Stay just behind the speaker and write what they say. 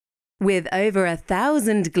With over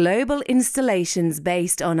 1,000 global installations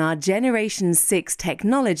based on our Generation 6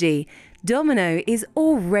 technology, Domino is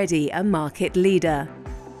already a market leader.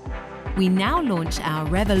 We now launch our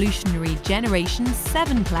revolutionary Generation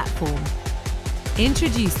 7 platform.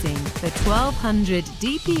 Introducing the 1200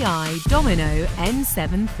 DPI Domino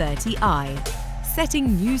N730i,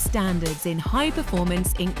 setting new standards in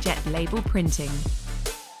high-performance inkjet label printing.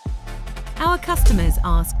 Our customers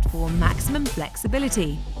asked for maximum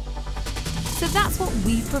flexibility, so that's what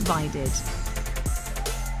we provided.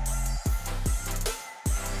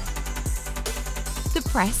 The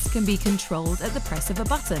press can be controlled at the press of a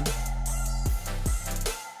button.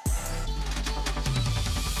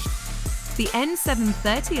 The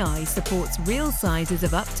N730i supports reel sizes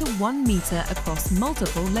of up to 1 meter across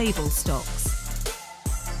multiple label stocks.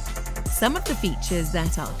 Some of the features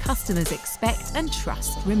that our customers expect and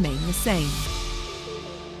trust remain the same.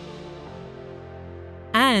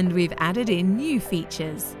 And we've added in new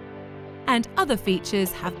features. And other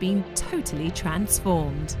features have been totally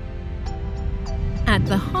transformed. At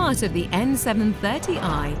the heart of the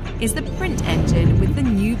N730i is the print engine with the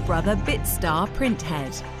new Brother Bitstar print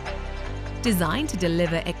head. Designed to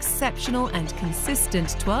deliver exceptional and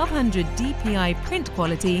consistent 1200 DPI print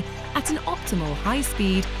quality at an optimal high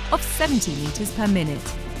speed of 70 meters per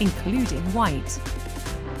minute, including white.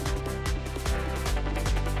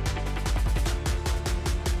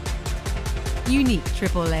 Unique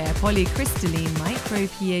triple-layer polycrystalline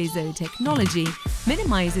micro-piezo technology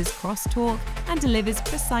minimizes crosstalk and delivers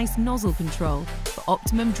precise nozzle control for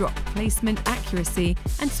optimum drop placement accuracy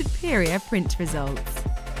and superior print results.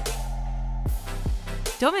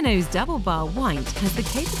 Domino's Double Bar White has the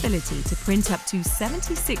capability to print up to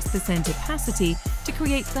 76% opacity to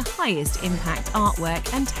create the highest impact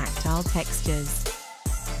artwork and tactile textures.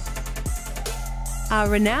 Our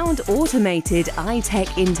renowned automated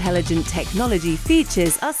iTech intelligent technology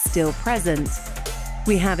features are still present.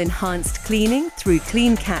 We have enhanced cleaning through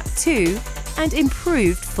CleanCap 2 and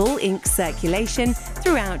improved full ink circulation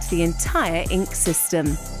throughout the entire ink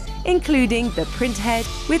system, including the print head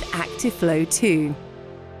with ActiveFlow 2.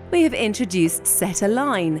 We have introduced Set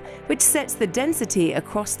Align, which sets the density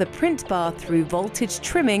across the print bar through voltage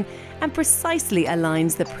trimming and precisely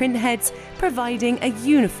aligns the print heads, providing a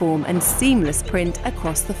uniform and seamless print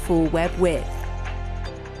across the full web width.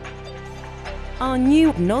 Our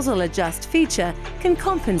new Nozzle Adjust feature can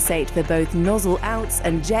compensate for both nozzle outs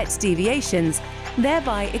and jet deviations,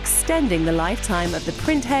 thereby extending the lifetime of the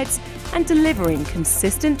print heads and delivering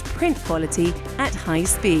consistent print quality at high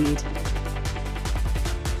speed.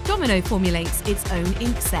 Domino formulates its own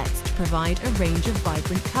ink sets to provide a range of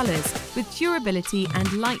vibrant colours with durability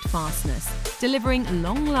and light fastness, delivering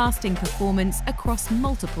long-lasting performance across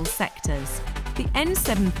multiple sectors. The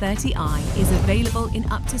N730i is available in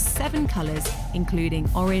up to 7 colours, including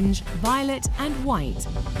orange, violet and white,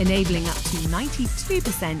 enabling up to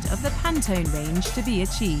 92% of the Pantone range to be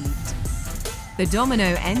achieved. The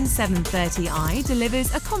Domino N730i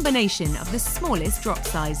delivers a combination of the smallest drop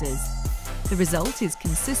sizes. The result is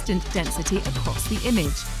consistent density across the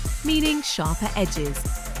image, meaning sharper edges,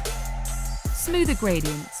 smoother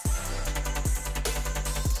gradients,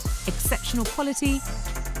 exceptional quality,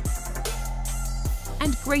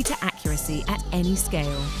 and greater accuracy at any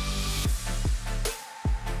scale.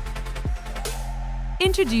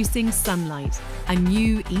 Introducing Sunlight, a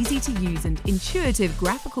new, easy-to-use and intuitive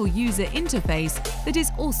graphical user interface that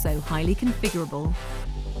is also highly configurable.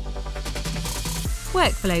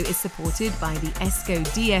 Workflow is supported by the ESCO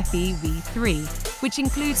DFE V3, which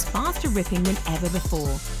includes faster ripping than ever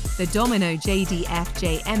before. The Domino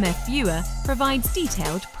JDF-JMF viewer provides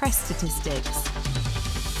detailed press statistics.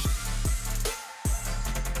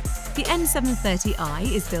 The N730i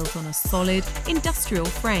is built on a solid, industrial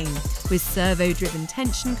frame with servo-driven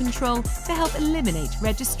tension control to help eliminate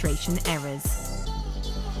registration errors.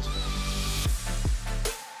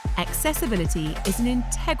 Accessibility is an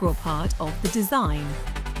integral part of the design.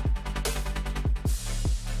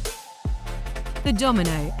 The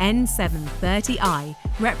Domino N730i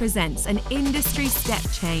represents an industry step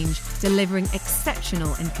change, delivering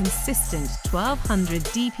exceptional and consistent 1200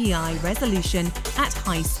 DPI resolution at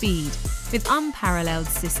high speed with unparalleled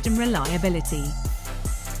system reliability.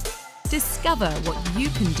 Discover what you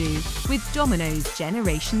can do with Domino's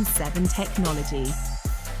Generation 7 technology.